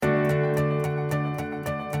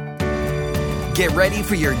Get ready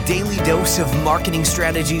for your daily dose of marketing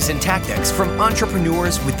strategies and tactics from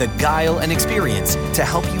entrepreneurs with the guile and experience to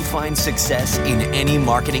help you find success in any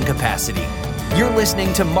marketing capacity. You're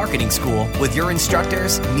listening to Marketing School with your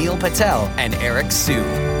instructors, Neil Patel and Eric Siu.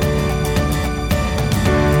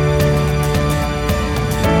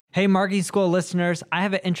 Hey, Marketing School listeners, I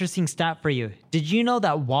have an interesting stat for you. Did you know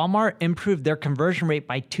that Walmart improved their conversion rate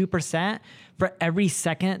by 2% for every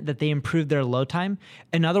second that they improved their load time?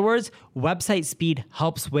 In other words, website speed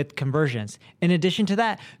helps with conversions. In addition to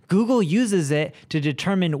that, Google uses it to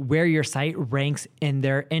determine where your site ranks in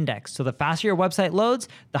their index. So the faster your website loads,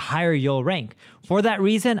 the higher you'll rank. For that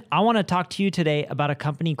reason, I want to talk to you today about a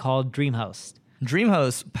company called DreamHost.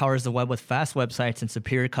 DreamHost powers the web with fast websites and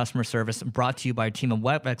superior customer service, brought to you by a team of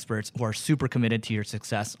web experts who are super committed to your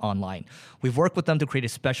success online. We've worked with them to create a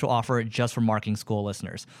special offer just for Marketing School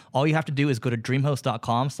listeners. All you have to do is go to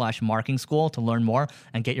dreamhost.com/marketing school to learn more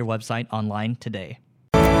and get your website online today.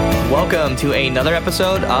 Welcome to another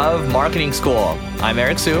episode of Marketing School. I'm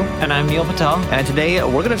Eric Siu. And I'm Neil Patel. And today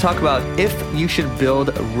we're going to talk about if you should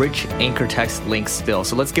build rich anchor text links still.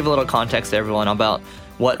 So let's give a little context to everyone about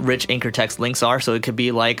what rich anchor text links are. So it could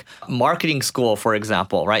be like Marketing School, for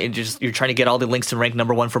example, right? You're trying to get all the links to rank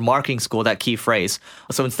number one for Marketing School, that key phrase.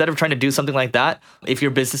 So instead of trying to do something like that, if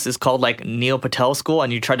your business is called like Neil Patel School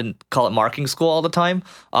and you try to call it Marketing School all the time,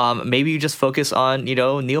 maybe you just focus on,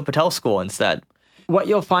 Neil Patel School instead. What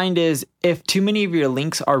you'll find is if too many of your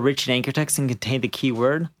links are rich in anchor text and contain the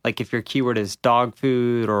keyword, like if your keyword is dog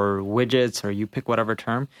food or widgets, or you pick whatever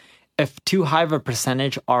term, if too high of a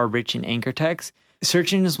percentage are rich in anchor text,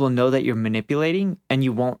 search engines will know that you're manipulating and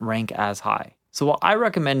you won't rank as high. So what I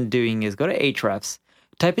recommend doing is go to Ahrefs,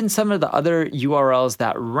 type in some of the other URLs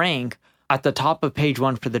that rank at the top of page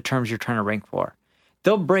one for the terms you're trying to rank for.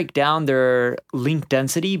 They'll break down their link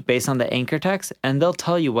density based on the anchor text, and they'll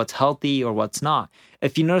tell you what's healthy or what's not.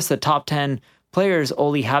 If you notice the top 10 players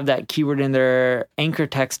only have that keyword in their anchor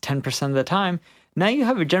text 10% of the time, now you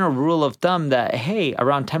have a general rule of thumb that, hey,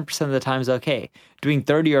 around 10% of the time is okay. Doing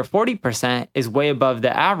 30 or 40% is way above the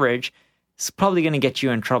average. It's probably going to get you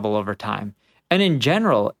in trouble over time. And in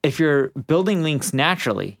general, if you're building links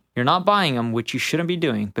naturally, you're not buying them, which you shouldn't be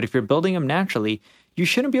doing, but if you're building them naturally, you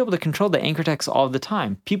shouldn't be able to control the anchor text all the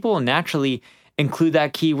time. People will naturally include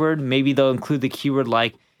that keyword. Maybe they'll include the keyword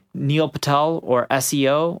like Neil Patel or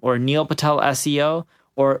SEO or Neil Patel SEO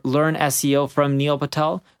or learn SEO from Neil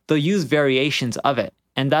Patel. They'll use variations of it,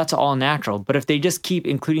 and that's all natural. But if they just keep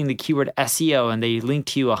including the keyword SEO and they link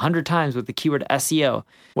to you 100 times with the keyword SEO,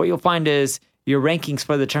 what you'll find is your rankings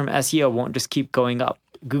for the term SEO won't just keep going up.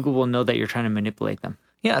 Google will know that you're trying to manipulate them.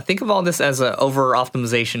 Yeah, think of all this as an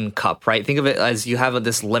over-optimization cup, right? Think of it as you have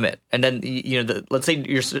this limit. And then, let's say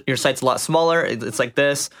your site's a lot smaller. It's like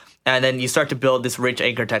this. And then you start to build this rich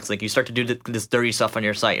anchor text link. You start to do this dirty stuff on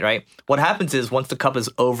your site, right? What happens is once the cup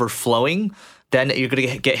is overflowing, then you're going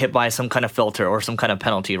to get hit by some kind of filter or some kind of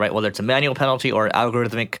penalty, right? Whether it's a manual penalty or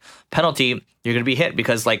algorithmic penalty, you're going to be hit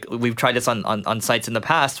because like we've tried this on sites in the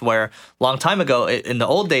past where long time ago in the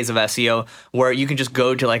old days of SEO where you can just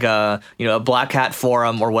go to like a Black Hat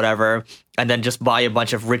forum or whatever and then just buy a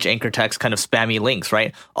bunch of rich anchor text kind of spammy links,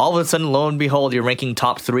 right? All of a sudden, lo and behold, you're ranking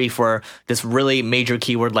top 3 for this really major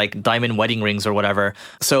keyword like diamond wedding rings or whatever.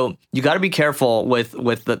 So you got to be careful with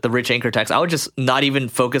the rich anchor text. I would just not even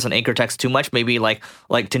focus on anchor text too much, maybe like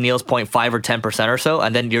to Neil's point, 5 or 10% or so,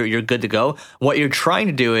 and then you're good to go. What you're trying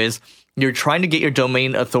to do is you're trying to get your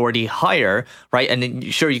domain authority higher, right? And then,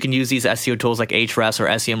 sure, you can use these SEO tools like Ahrefs or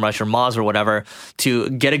SEMrush or Moz or whatever to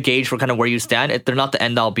get a gauge for kind of where you stand. They're not the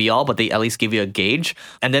end-all be-all, but they at least give you a gauge.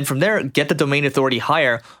 And then from there, get the domain authority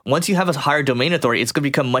higher. Once you have a higher domain authority, it's going to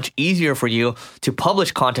become much easier for you to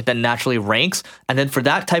publish content that naturally ranks. And then for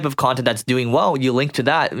that type of content that's doing well, you link to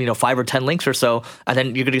that, 5 or 10 links or so, and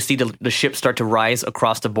then you're going to see the ship start to rise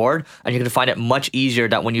across the board. And you're going to find it much easier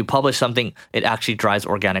that when you publish something, it actually drives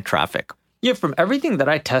organic traffic. Yeah, from everything that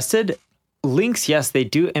I tested, links, yes, they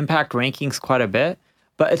do impact rankings quite a bit,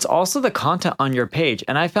 but it's also the content on your page.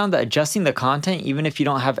 And I found that adjusting the content, even if you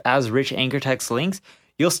don't have as rich anchor text links,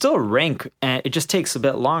 you'll still rank, and it just takes a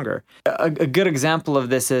bit longer. A good example of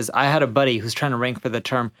this is I had a buddy who's trying to rank for the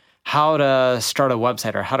term how to start a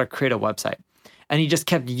website or how to create a website. And he just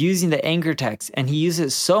kept using the anchor text, and he used it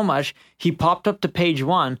so much, he popped up to page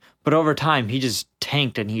 1, but over time, he just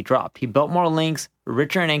tanked and he dropped. He built more links,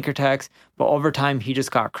 richer in anchor text, but over time, he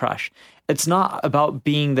just got crushed. It's not about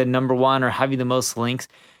being the number one or having the most links.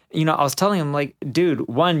 I was telling him, like, dude,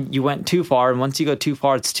 1, you went too far, and once you go too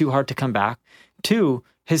far, it's too hard to come back. 2,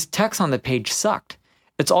 his text on the page sucked.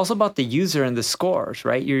 It's also about the user and the scores,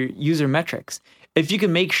 right? Your user metrics. If you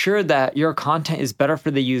can make sure that your content is better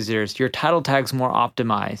for the users, your title tags more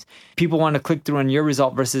optimized, people want to click through on your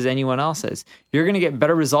result versus anyone else's, you're going to get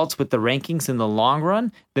better results with the rankings in the long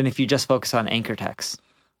run than if you just focus on anchor text.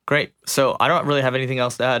 Great. So I don't really have anything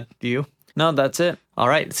else to add. Do you? No, that's it. All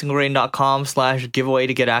right. SingleGrain.com/giveaway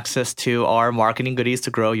to get access to our marketing goodies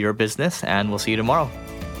to grow your business. And we'll see you tomorrow.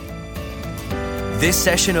 This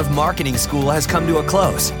session of Marketing School has come to a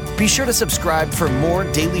close. Be sure to subscribe for more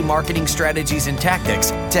daily marketing strategies and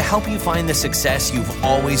tactics to help you find the success you've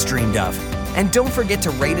always dreamed of. And don't forget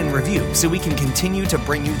to rate and review so we can continue to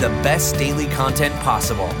bring you the best daily content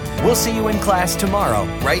possible. We'll see you in class tomorrow,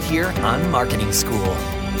 right here on Marketing School.